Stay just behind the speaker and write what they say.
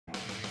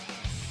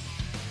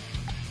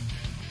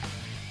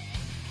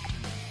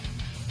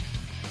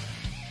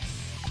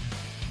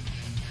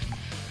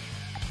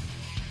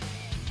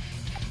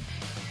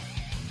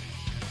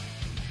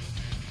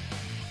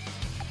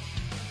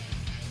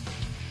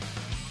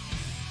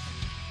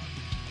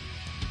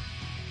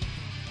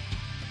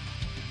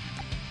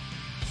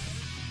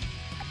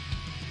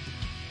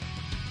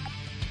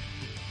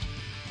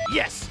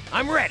Yes,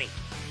 I'm ready.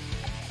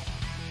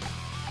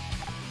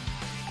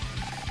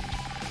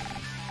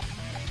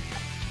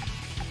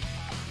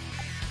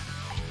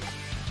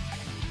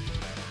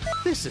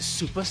 This is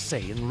Super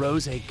Saiyan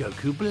Rose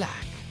Goku Black.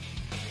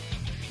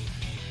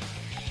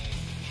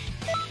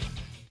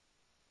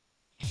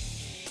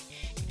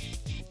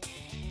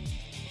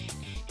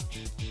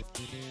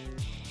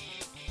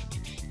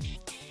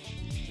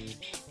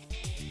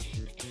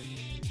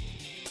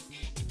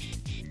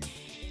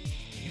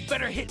 You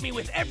better hit me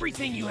with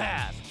everything you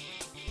have.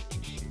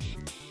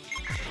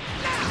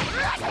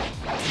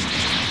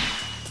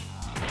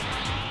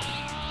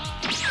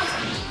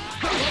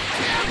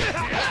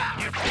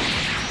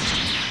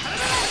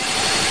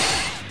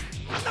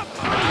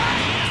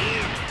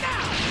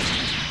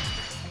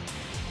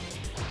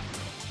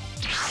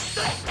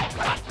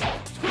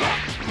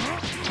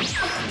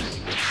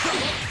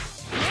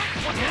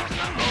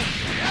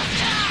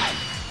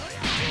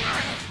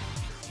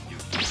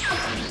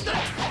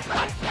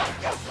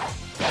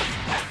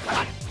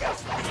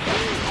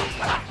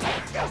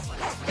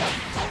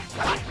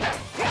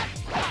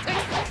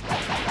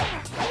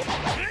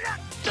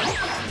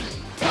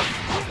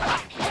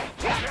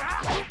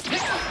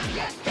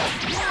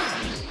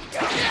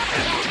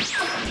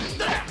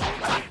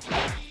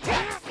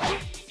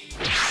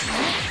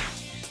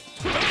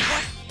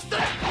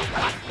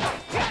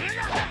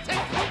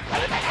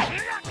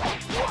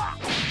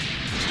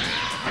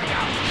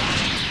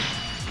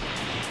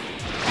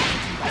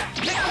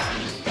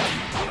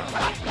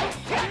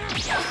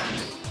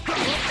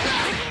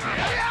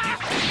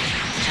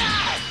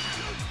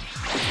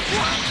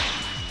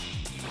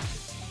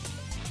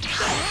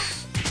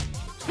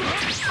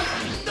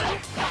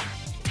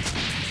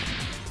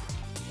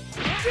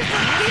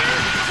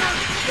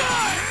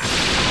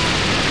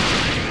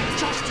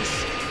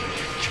 Justice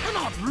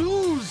cannot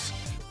lose.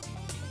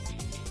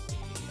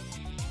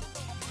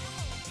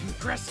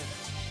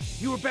 Impressive.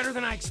 You were better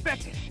than I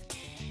expected.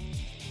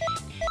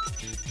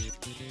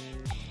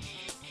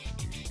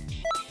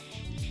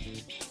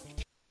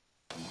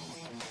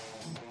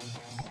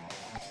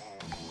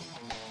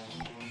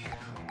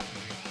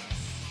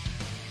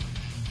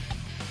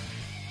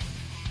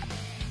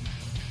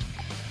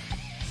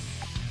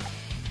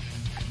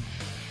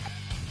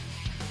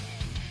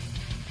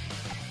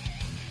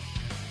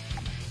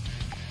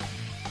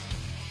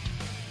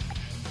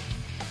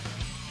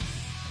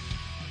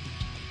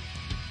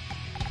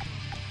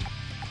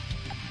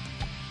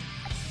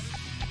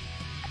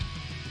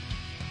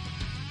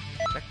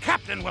 The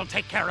captain will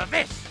take care of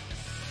this!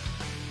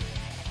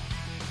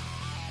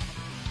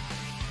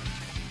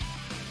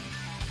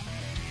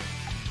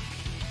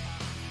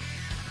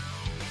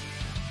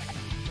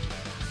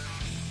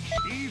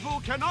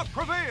 Evil cannot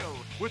prevail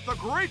with the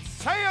great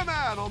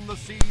Saiyaman on the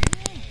scene.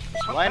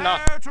 Why not?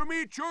 Prepare to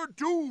meet your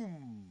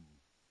doom.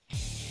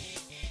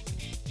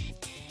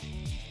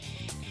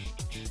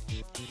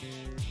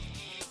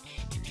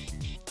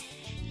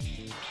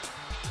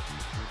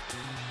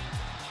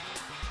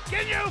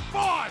 Ginyu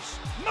Force!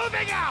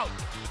 Moving out!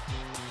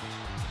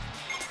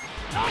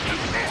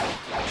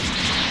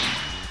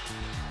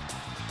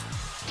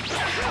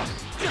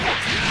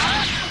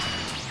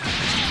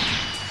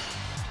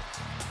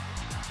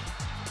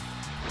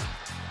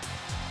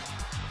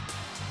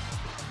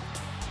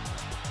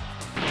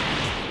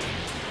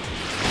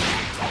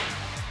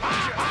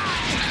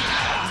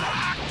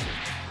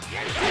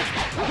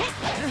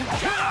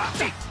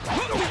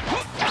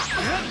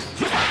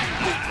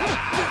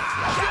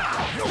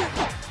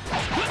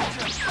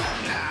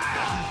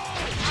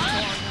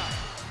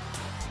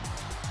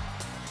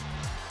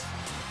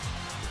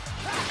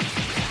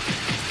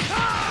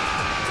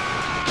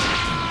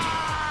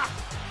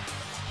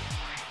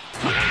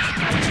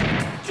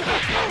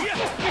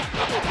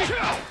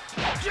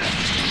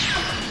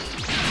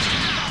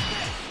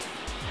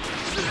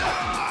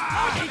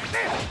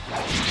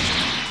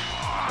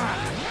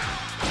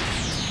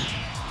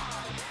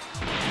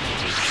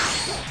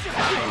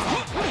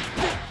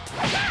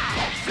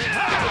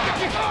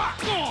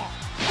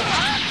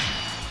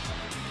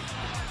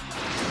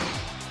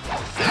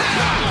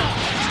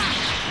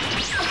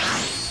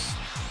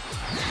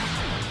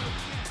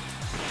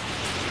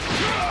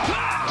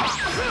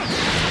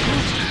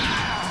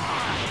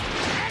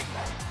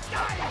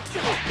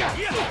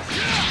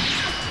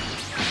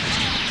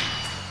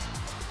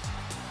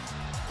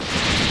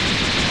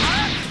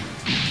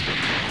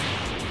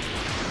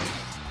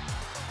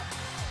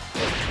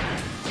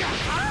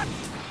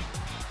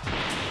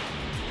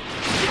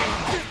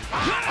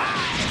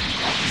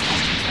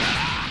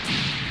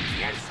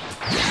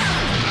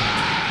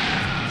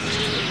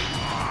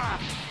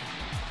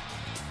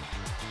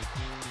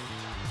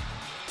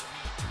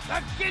 The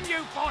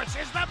Ginyu Force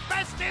is the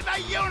best in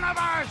the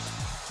universe!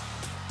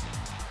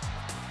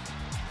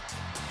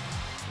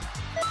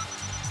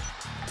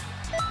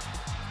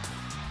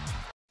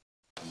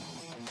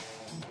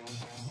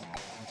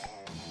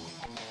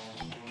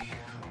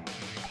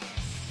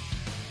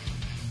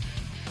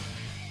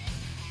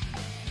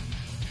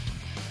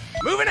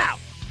 Moving out!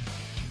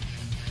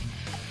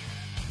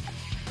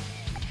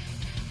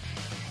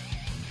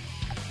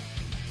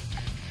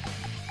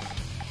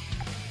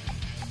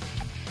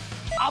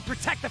 I'll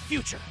protect the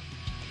future.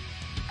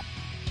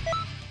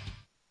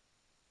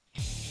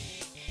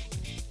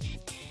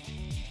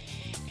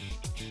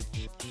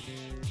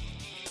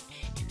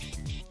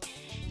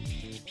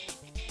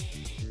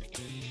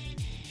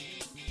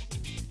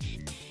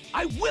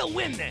 I will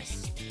win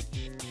this!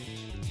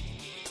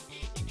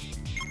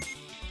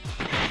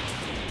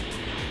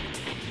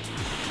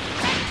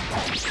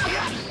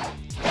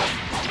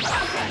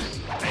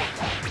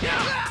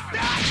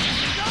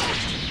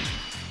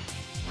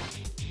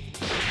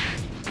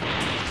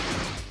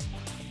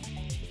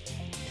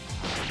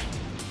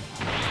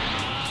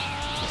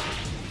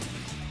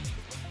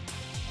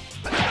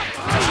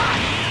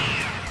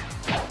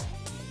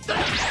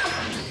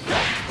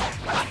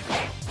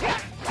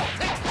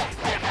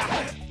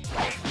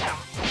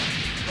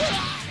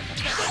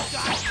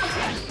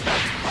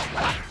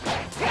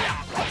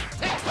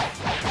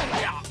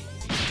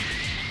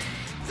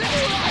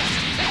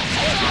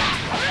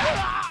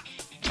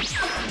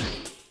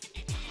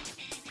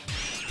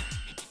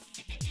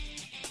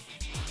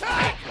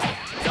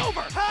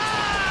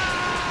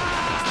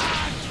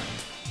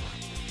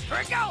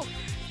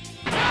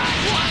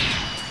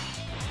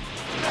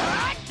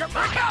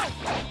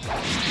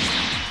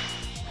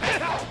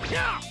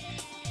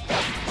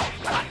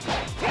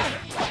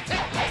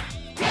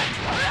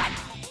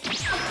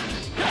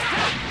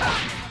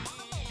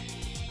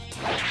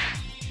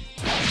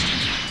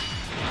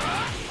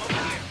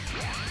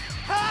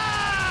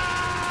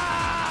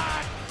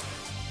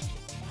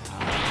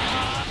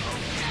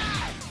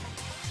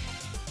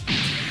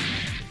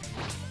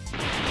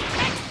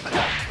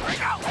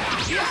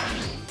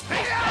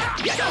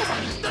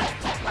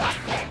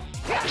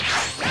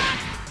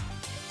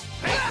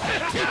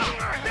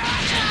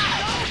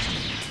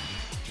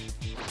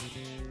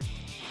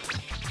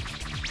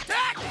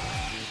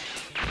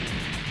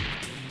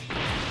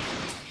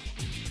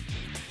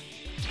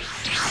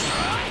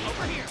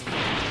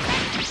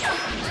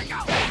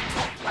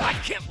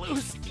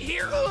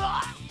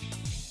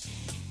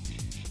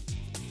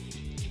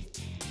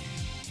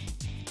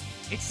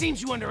 It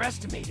seems you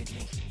underestimated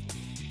me.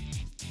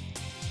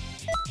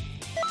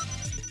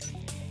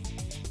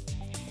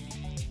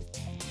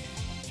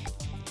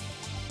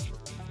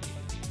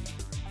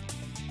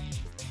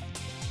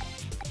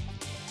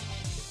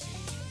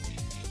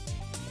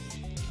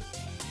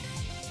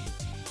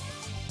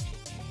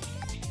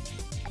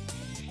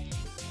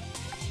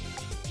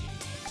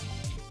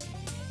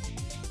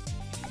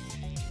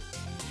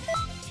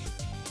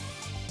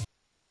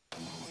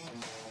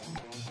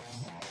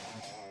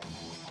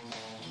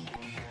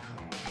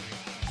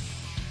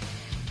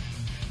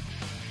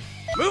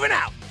 Moving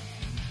out!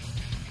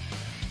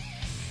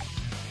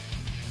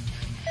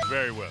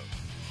 Very well.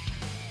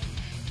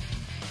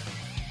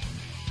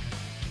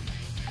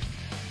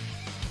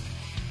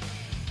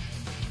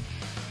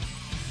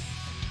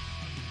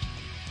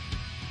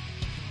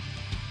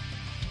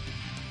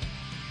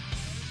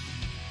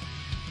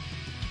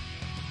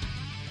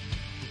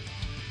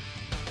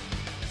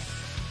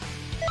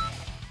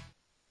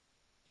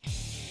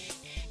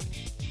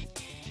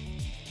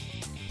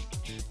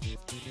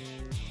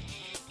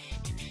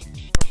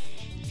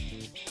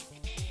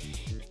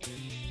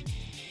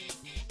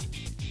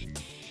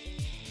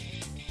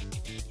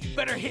 You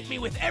better hit me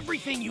with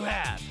everything you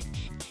have.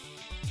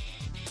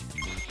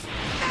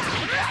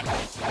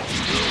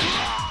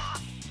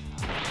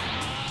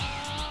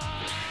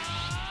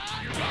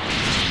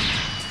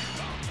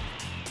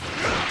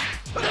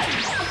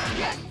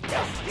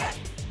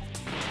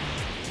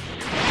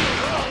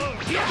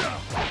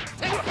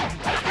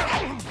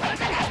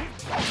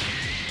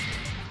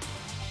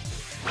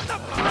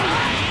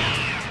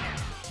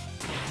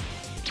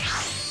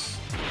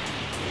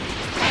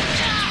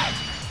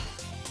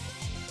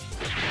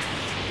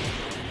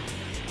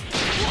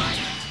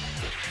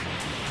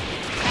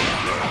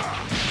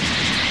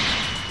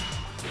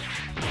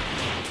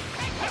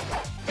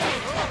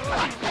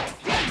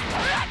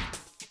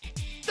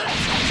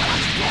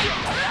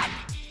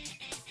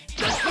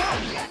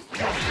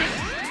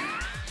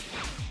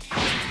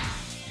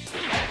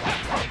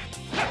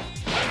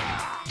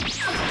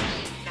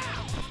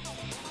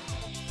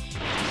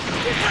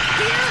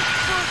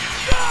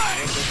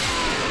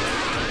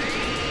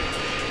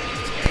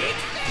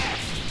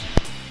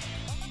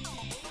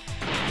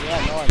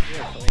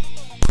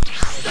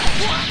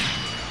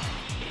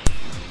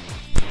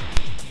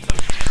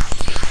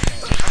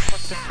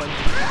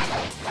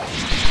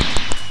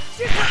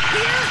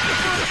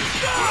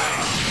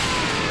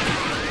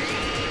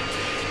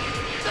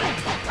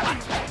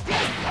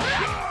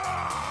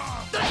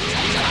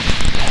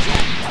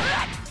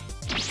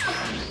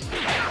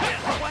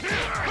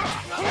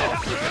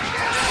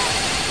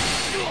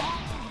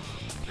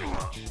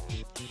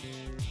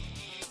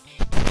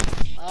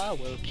 I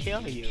will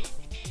kill you.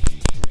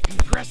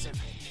 Impressive.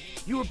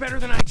 You were better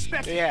than I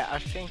expected. Yeah, I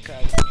think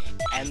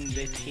I'll end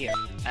it here.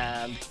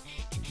 And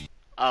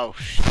oh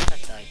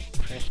shit, I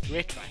pressed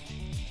retry.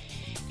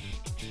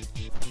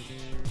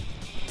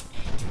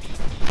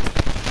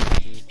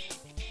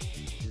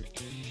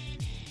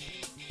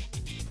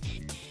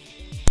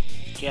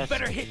 You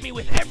better hit me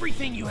with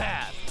everything you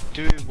have.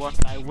 Do what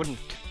I wouldn't.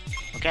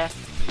 Okay?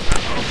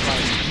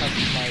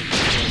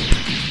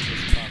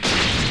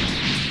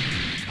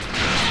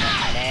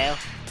 Now,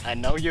 I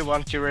know you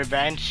want your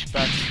revenge,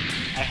 but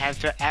I have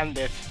to end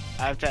it.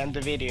 I have to end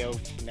the video,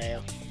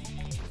 Nail.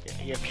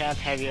 You can't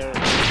have your...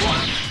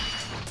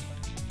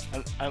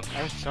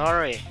 I'm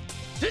sorry.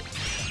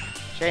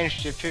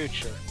 Change the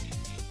future.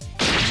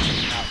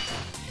 No.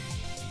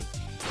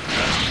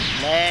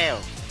 Nail.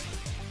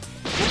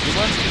 You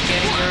want to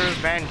get your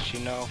revenge, you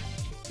know.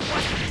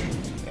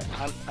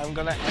 I'm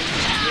gonna end the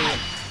stream.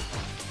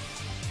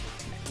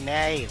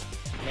 Nail.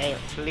 Nail,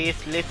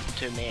 please listen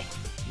to me.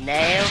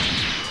 Nail.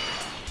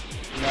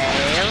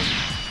 Nail.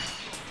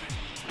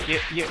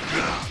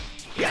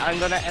 Yeah, I'm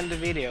gonna end the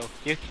video.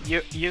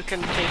 You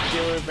can take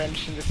your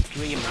revenge in the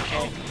stream,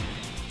 okay?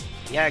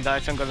 Yeah,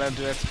 guys, I'm gonna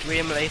do a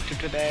stream later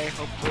today,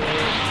 hopefully.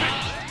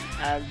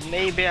 And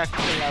maybe a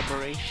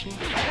collaboration.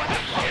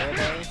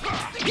 Saturday.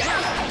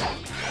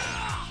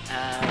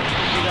 And if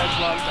you guys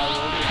want, I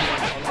will be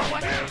doing all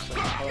bears and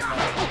all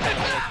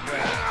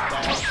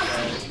so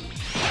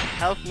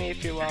help me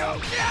if you want,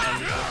 and if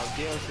you have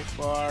DLC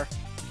for,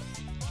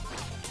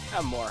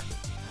 and more.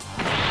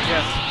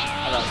 Just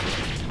about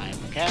time,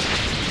 okay?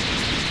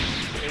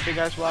 If you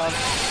guys want,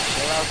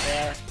 go out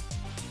there,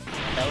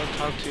 and I will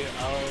talk to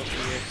all of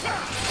you.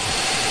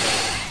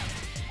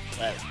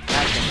 But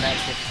that's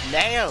offensive.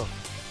 Nail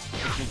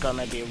isn't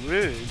gonna be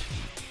rude.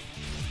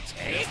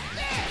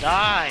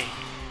 Die!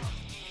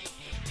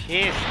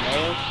 Jeez,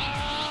 Nail.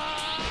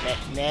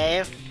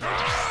 Nail.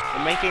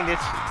 You're making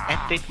this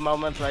epic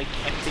moment like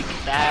epic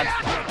bad.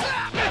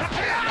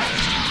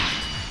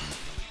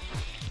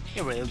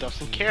 He really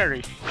doesn't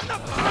care.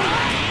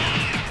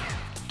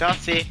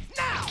 Does he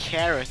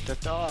care it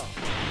at all?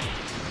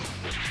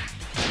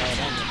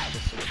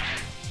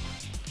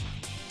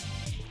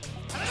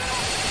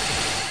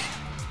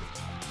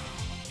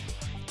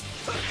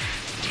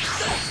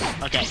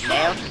 Okay,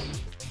 Nail.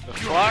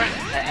 Before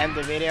I end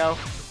the video,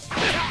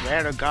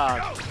 swear to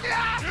God,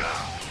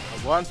 I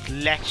won't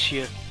let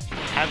you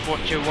have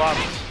what you want.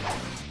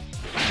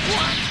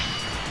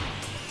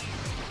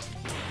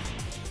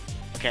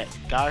 Okay,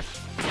 guys.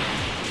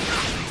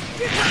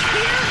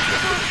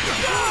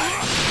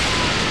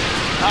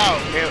 Oh,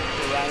 you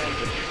ran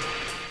into me.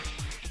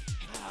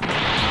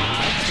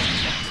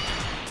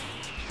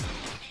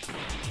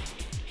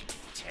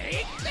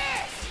 Take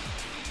this!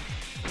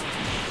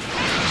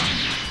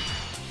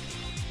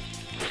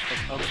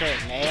 Okay,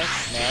 Nail.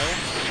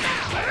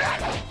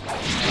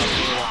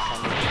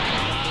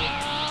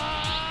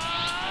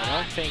 I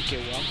don't think you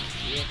want to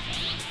see it.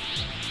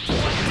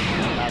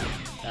 That.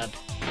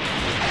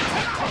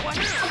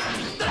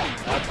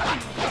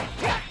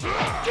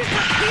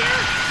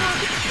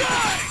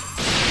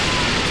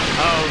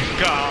 Oh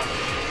God!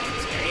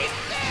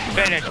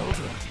 Finish!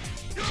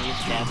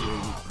 He's dead.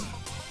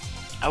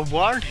 I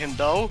warned him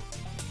though.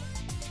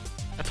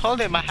 I told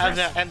him I had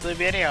to end the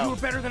video. You were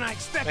better than I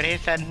expected. But he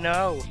said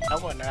no. I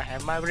wanna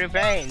have my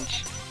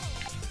revenge.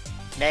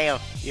 Nail,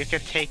 you can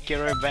take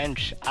your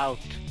revenge out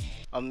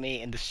on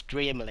me in the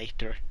stream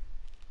later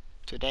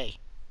today.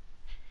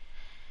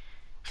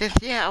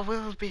 Since yeah, I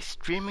will be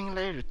streaming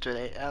later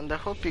today, and I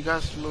hope you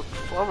guys look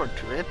forward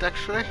to it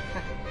actually.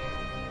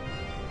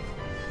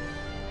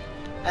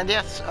 And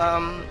yes,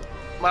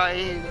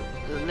 my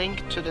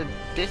link to the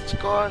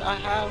Discord I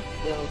have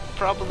will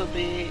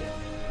probably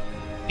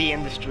be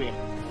in the stream.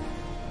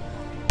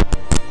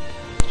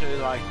 To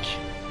like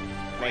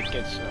make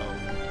it so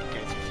it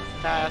takes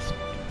fast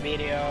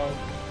video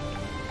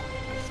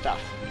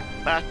stuff.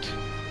 But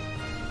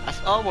as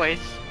always,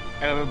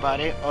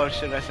 everybody, or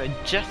should I say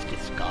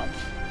Justice Gods?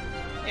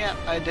 Yeah,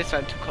 I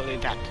decided to call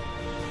it that.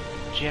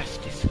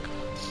 Justice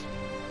Gods.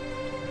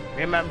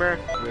 Remember,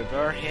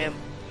 revere him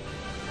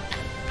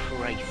and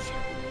praise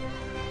him.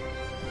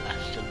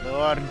 As the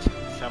Lord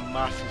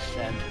Samasu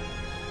said.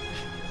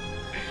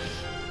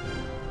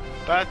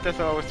 But as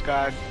always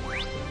guys,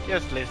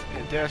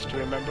 just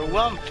remember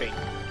one thing.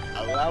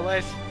 I'll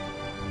always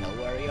know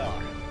where you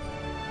are.